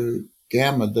to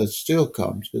Gamma, that still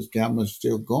comes because Gamma is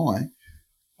still going,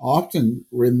 often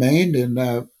remained in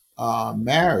their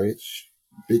marriage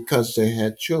because they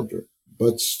had children,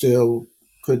 but still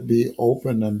could be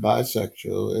open and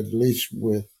bisexual, at least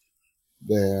with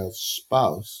their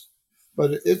spouse.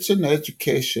 But it's an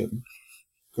education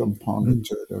component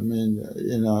to it. I mean,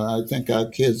 I think our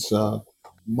kids are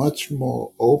much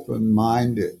more open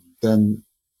minded than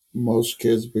most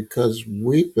kids because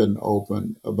we've been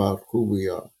open about who we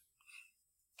are.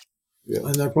 Yeah.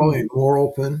 And they're probably more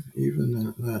open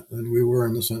even than we were,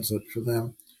 in the sense that for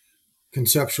them,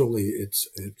 conceptually, it's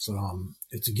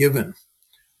a given.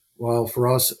 While for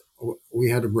us, we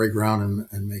had to break ground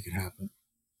and make it happen.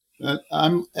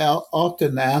 I'm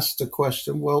often asked the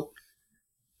question, well,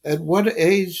 at what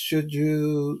age should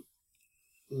you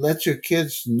let your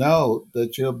kids know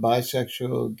that you're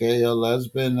bisexual, gay, or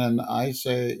lesbian? And I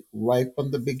say, right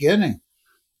from the beginning.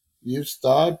 You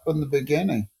start from the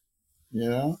beginning,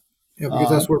 Yeah, because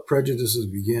that's where prejudices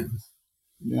begin.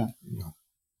 Yeah.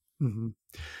 Mm-hmm.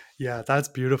 Yeah, that's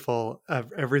beautiful.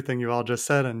 Everything you all just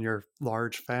said, and your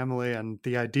large family, and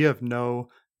the idea of no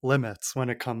limits when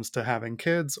it comes to having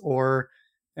kids or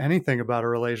anything about a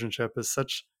relationship is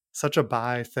such a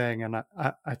bi thing, and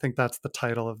I think that's the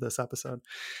title of this episode.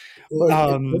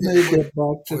 Let me get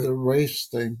back to the race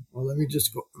thing. Well, let me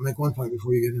just make one point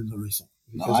before you get into the race thing.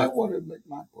 No, I want to make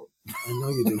my point. I know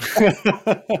you do.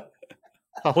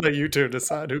 I'll let you two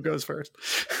decide who goes first.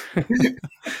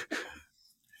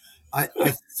 I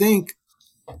think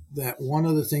that one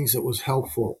of the things that was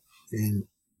helpful in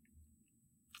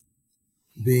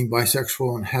being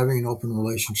bisexual and having an open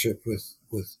relationship with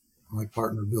my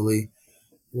partner Billy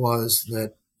was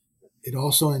that it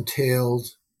also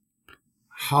entailed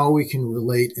how we can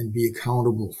relate and be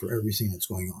accountable for everything that's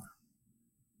going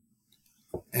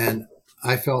on. And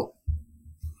I felt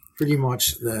pretty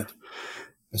much that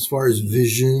as far as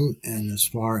vision and as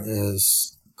far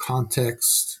as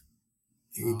context,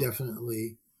 he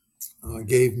definitely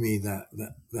gave me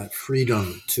that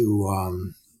freedom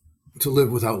to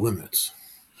live without limits.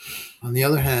 On the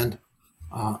other hand,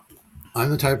 uh, I'm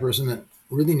the type of person that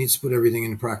really needs to put everything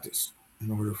into practice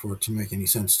in order for it to make any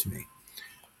sense to me.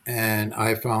 And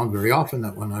I found very often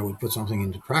that when I would put something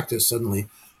into practice, suddenly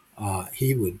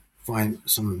he would find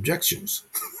some objections.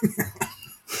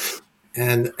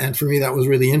 And for me, that was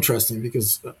really interesting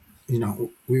because,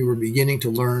 we were beginning to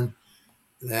learn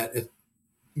that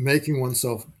making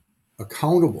oneself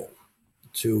accountable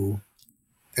to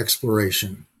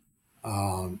exploration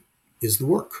is the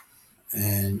work.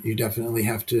 And you definitely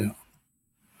have to,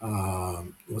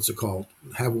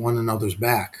 have one another's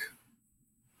back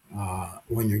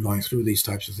when you're going through these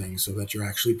types of things so that you're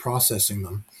actually processing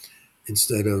them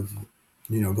instead of,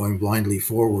 going blindly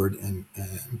forward and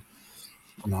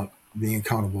not being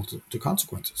accountable to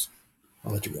consequences.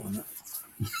 I'll let you go on that.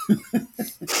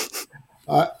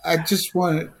 I just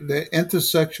wanted the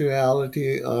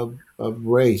intersectionality of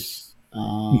race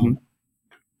Hmm.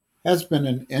 has been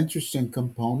an interesting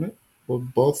component for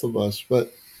both of us.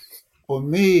 But for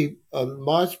me, a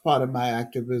large part of my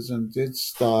activism did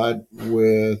start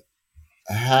with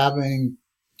having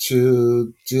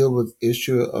to deal with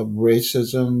issue of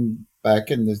racism back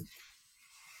in the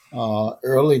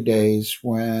early days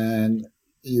when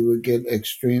you would get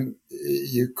extreme.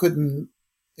 You couldn't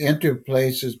enter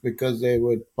places because they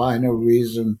would find a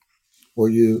reason for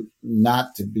you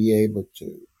not to be able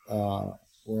to.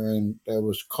 When there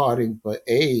was carding for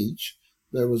age,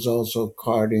 there was also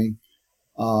carding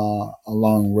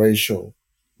along racial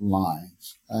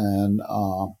lines, and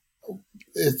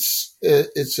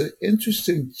it's an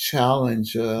interesting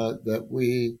challenge that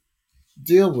we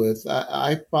deal with.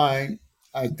 I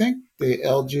think the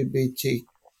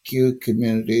LGBTQ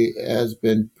community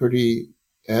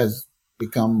has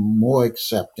become more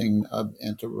accepting of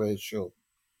interracial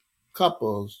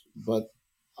couples, but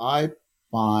I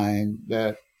find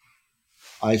that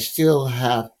I still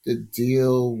have to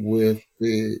deal with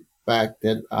the fact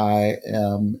that I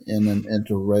am in an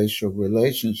interracial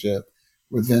relationship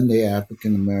within the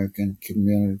African American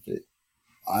community.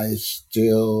 I'm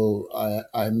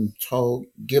told,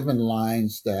 given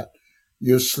lines that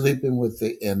you're sleeping with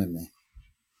the enemy.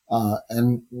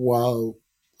 And while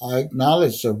I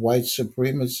acknowledge that white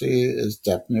supremacy is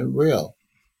definitely real,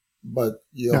 but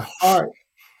your Yeah. heart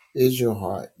is your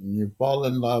heart. And you fall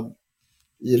in love,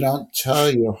 you don't tell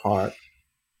your heart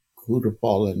who to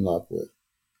fall in love with.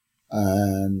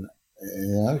 And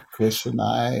yeah, Chris and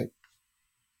I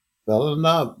fell in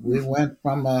love. We went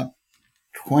from a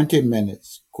 20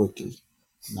 minutes quickie,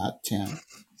 not 10.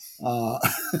 Uh,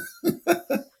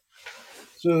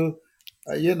 so,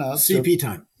 to, CP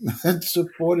time. to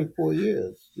 44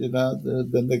 years, they've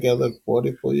been together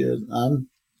 44 years. I'm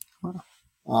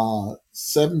Wow.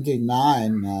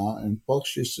 79 now, and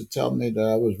folks used to tell me that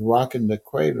I was rocking the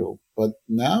cradle. But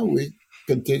now we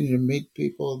continue to meet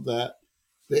people that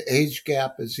the age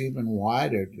gap is even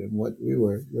wider than what we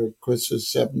were. Chris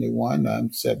is 71,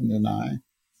 I'm 79.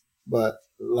 But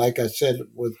like I said,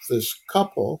 with this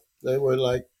couple, they were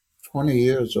like 20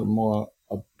 years or more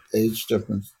of age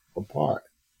difference apart.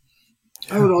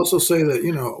 I would also say that,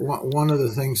 one of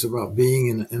the things about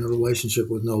being in a relationship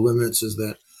with no limits is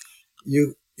that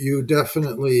you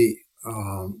definitely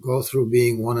go through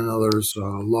being one another's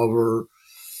lover,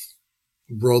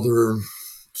 brother,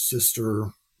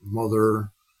 sister,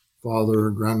 mother, father,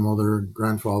 grandmother,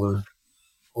 grandfather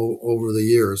over the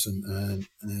years, and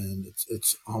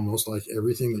it's almost like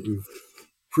everything that you've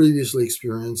previously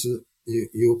experienced,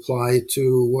 you apply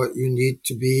to what you need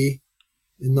to be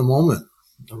in the moment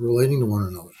of relating to one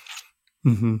another.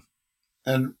 Hmm.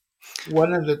 And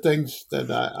one of the things that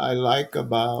I like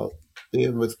about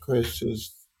being with Chris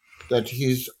is that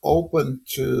he's open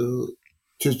to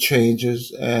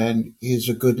changes and he's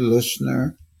a good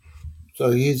listener.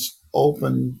 So he's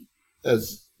open,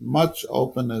 as much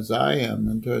open as I am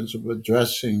in terms of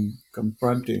addressing,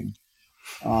 confronting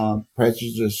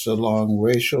prejudice along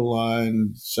racial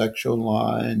line, sexual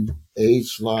line,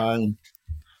 age line,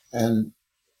 and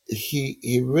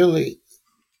he really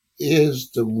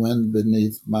is the wind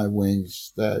beneath my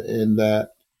wings. That in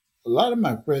that a lot of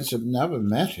my friends have never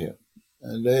met him,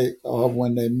 and they or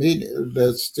when they meet,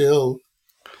 they're still.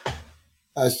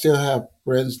 I still have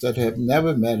friends that have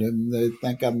never met him. They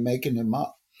think I'm making him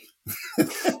up,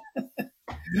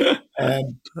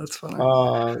 and That's funny.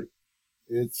 uh,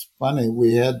 it's funny.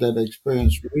 We had that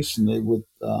experience recently with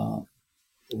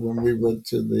when we went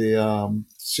to the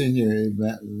senior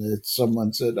event, and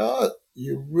someone said, "Oh,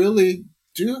 you really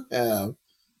to have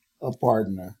a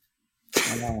partner.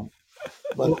 Uh,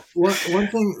 but Well, one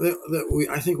thing that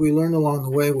I think we learned along the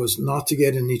way was not to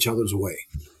get in each other's way.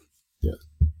 yeah,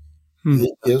 Hmm.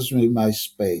 he gives me my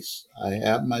space. I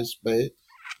have my space.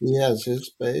 He has his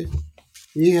space.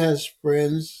 He has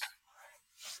friends,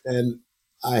 and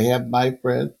I have my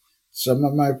friends. Some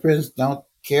of my friends don't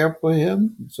care for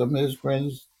him. Some of his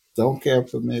friends don't care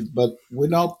for me, but we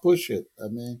don't push it. I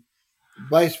mean,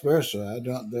 vice versa. I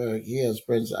don't. There, he has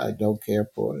friends I don't care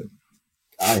for. And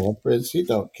I have friends he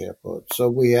don't care for. So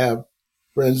we have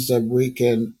friends that we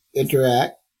can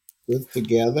interact with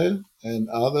together, and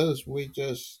others we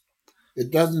just. It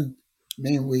doesn't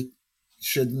mean we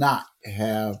should not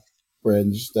have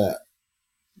friends that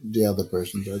the other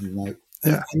person doesn't like.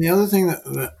 Yeah. And the other thing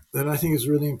that I think is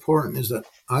really important is that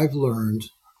I've learned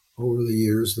over the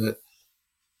years that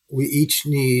we each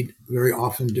need very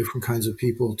often different kinds of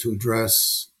people to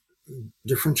address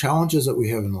different challenges that we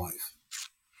have in life.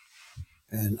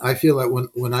 And I feel that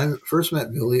when I first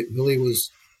met Billy, Billy was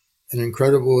he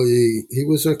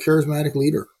was a charismatic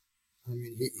leader. I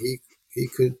mean, he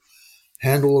could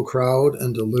handle a crowd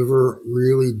and deliver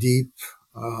really deep,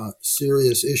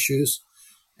 serious issues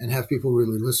and have people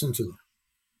really listen to them.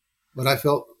 But I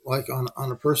felt like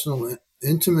on a personal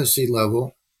intimacy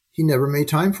level, he never made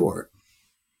time for it.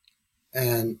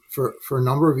 And for a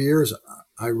number of years,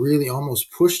 I really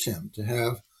almost pushed him to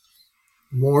have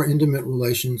more intimate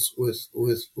relations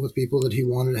with people that he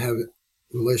wanted to have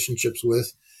relationships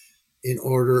with in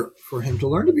order for him to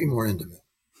learn to be more intimate.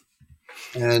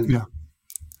 And Yeah.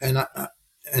 and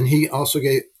and he also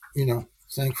gave,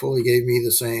 thankfully gave me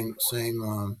the same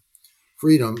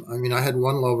freedom. I mean, I had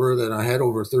one lover that I had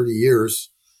over 30 years,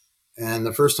 and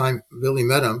the first time Billy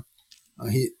met him,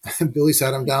 he Billy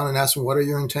sat him down and asked him, "What are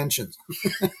your intentions?"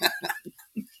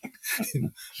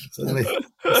 Suddenly,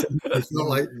 I felt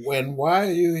like, Why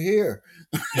are you here?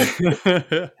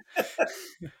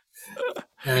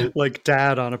 and Like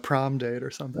dad on a prom date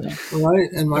or something. right,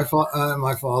 and my father,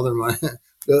 my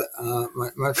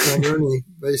friend Ernie,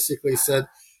 basically said,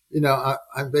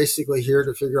 I'm basically here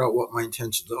to figure out what my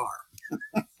intentions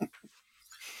are,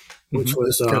 which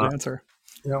was Good answer.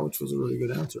 which was a really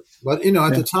good answer. But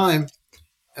at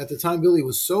the time, Billy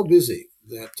was so busy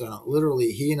that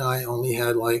literally he and I only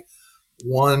had like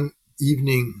one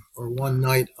evening or one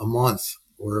night a month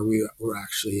where we were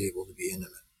actually able to be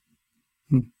intimate.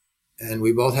 Hmm. And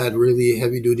we both had really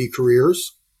heavy duty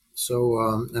careers. So,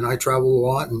 and I traveled a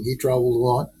lot and he traveled a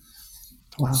lot.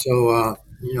 Wow. So,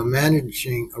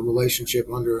 managing a relationship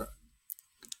under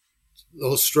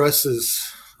those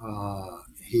stresses,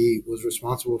 he was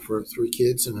responsible for 3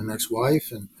 kids and an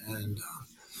ex-wife,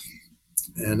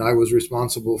 and I was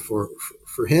responsible for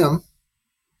him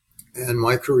and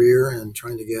my career and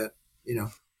trying to get,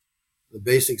 the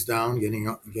basics down, getting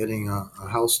a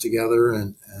house together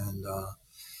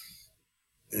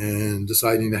and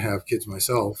deciding to have kids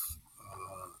myself.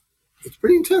 It's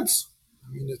pretty intense.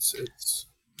 I mean,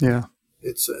 Yeah.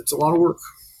 it's a lot of work.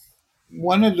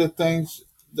 One of the things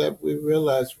that we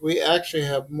realized, we actually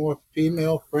have more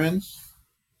female friends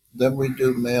than we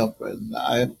do male friends.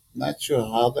 I'm not sure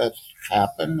how that's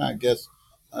happened. I guess,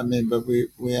 I mean, but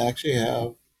we actually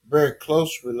have very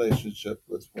close relationship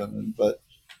with women. But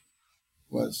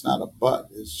well, it's not a but.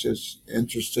 It's just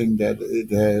interesting that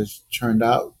it has turned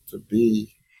out to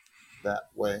be that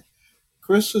way.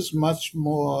 Chris is much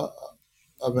more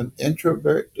of an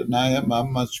introvert than I am.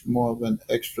 I'm much more of an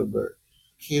extrovert.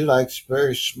 He likes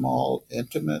very small,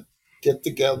 intimate get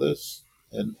togethers,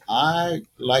 and I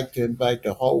like to invite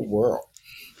the whole world,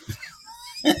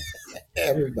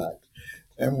 everybody.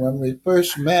 And when we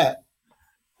first met,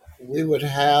 we would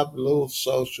have little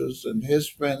socials, and his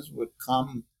friends would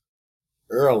come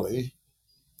early,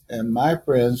 and my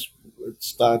friends would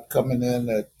start coming in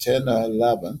at 10 or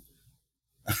 11.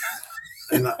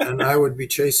 And I would be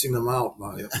chasing them out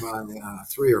by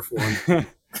 3 or 4.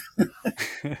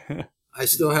 I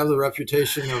still have the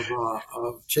reputation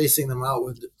of chasing them out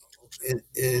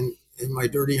in my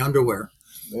dirty underwear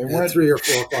They at weren't 3 or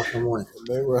 4 o'clock in the morning.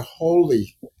 They were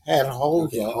holy, had holes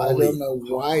Okay, on. I holy, don't know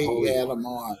why he holy. had them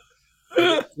on.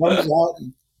 Comes out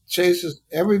and chases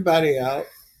everybody out.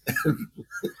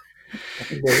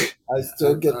 But I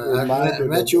still get I've reminded.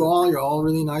 met you all. You're all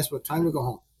really nice, but time to go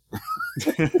home.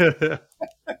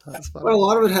 That's funny. Well, a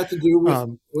lot of it had to do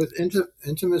with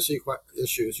intimacy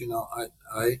issues.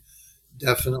 I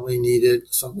definitely needed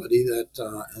somebody that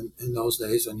in those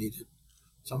days I needed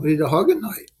somebody to hug at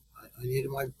night. I needed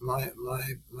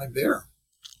my bear,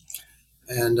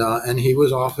 and he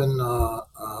was often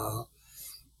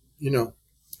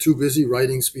too busy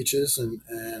writing speeches and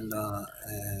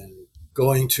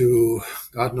going to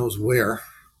God knows where,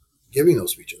 giving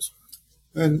those speeches.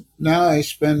 And now I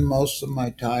spend most of my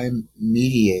time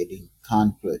mediating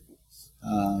conflict.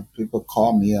 People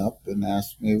call me up and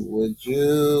ask me, would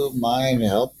you mind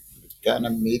help kind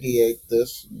of mediate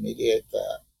this, mediate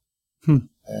that? Hmm.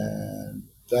 And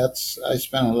I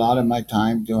spend a lot of my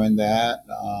time doing that,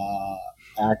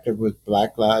 active with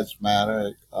Black Lives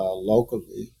Matter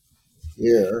locally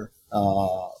here,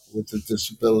 with the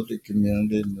disability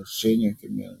community and the senior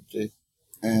community.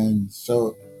 And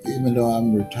so even though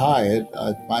I'm retired,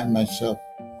 I find myself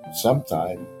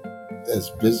sometimes as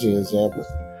busy as ever.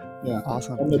 Yeah.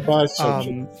 Awesome. And the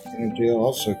bisexual community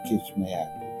also keeps me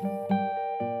active.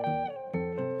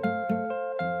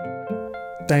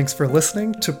 Thanks for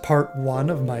listening to part 1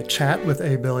 of my chat with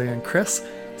A. Billy and Chris.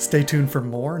 Stay tuned for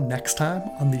more next time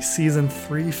on the season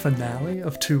 3 finale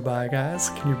of Two Bi Guys.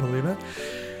 Can you believe it?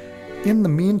 In the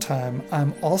meantime,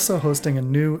 I'm also hosting a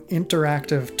new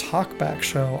interactive talkback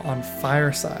show on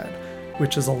Fireside,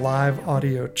 which is a live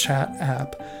audio chat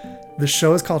app. The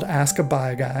show is called Ask a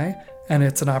Bi Guy, and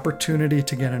it's an opportunity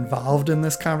to get involved in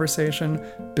this conversation,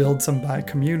 build some bi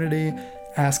community,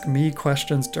 ask me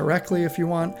questions directly if you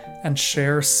want, and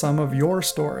share some of your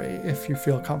story if you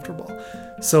feel comfortable.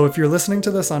 So if you're listening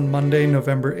to this on Monday,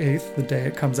 November 8th, the day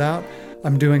it comes out,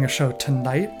 I'm doing a show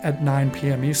tonight at 9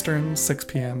 p.m. Eastern, 6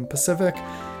 p.m. Pacific.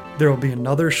 There will be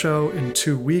another show in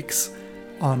 2 weeks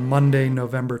on Monday,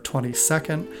 November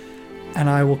 22nd. And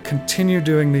I will continue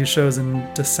doing these shows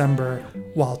in December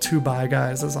while Two Bi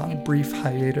Guys is on a brief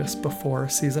hiatus before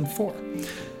season 4.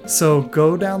 So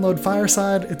go download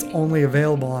Fireside. It's only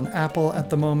available on Apple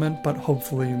at the moment, but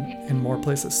hopefully in more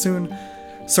places soon.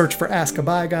 Search for Ask a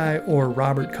Bi Guy or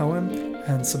Robert Cohen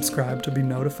and subscribe to be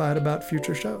notified about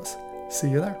future shows. See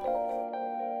you there.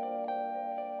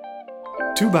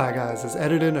 Two Bi Guys is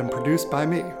edited and produced by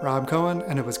me, Rob Cohen,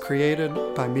 and it was created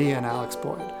by me and Alex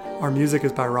Boyd. Our music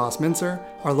is by Ross Mincer,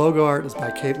 our logo art is by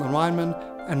Caitlin Weinman,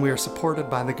 and we are supported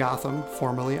by the Gotham,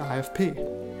 formerly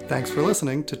IFP. Thanks for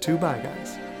listening to Two Bi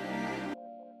Guys.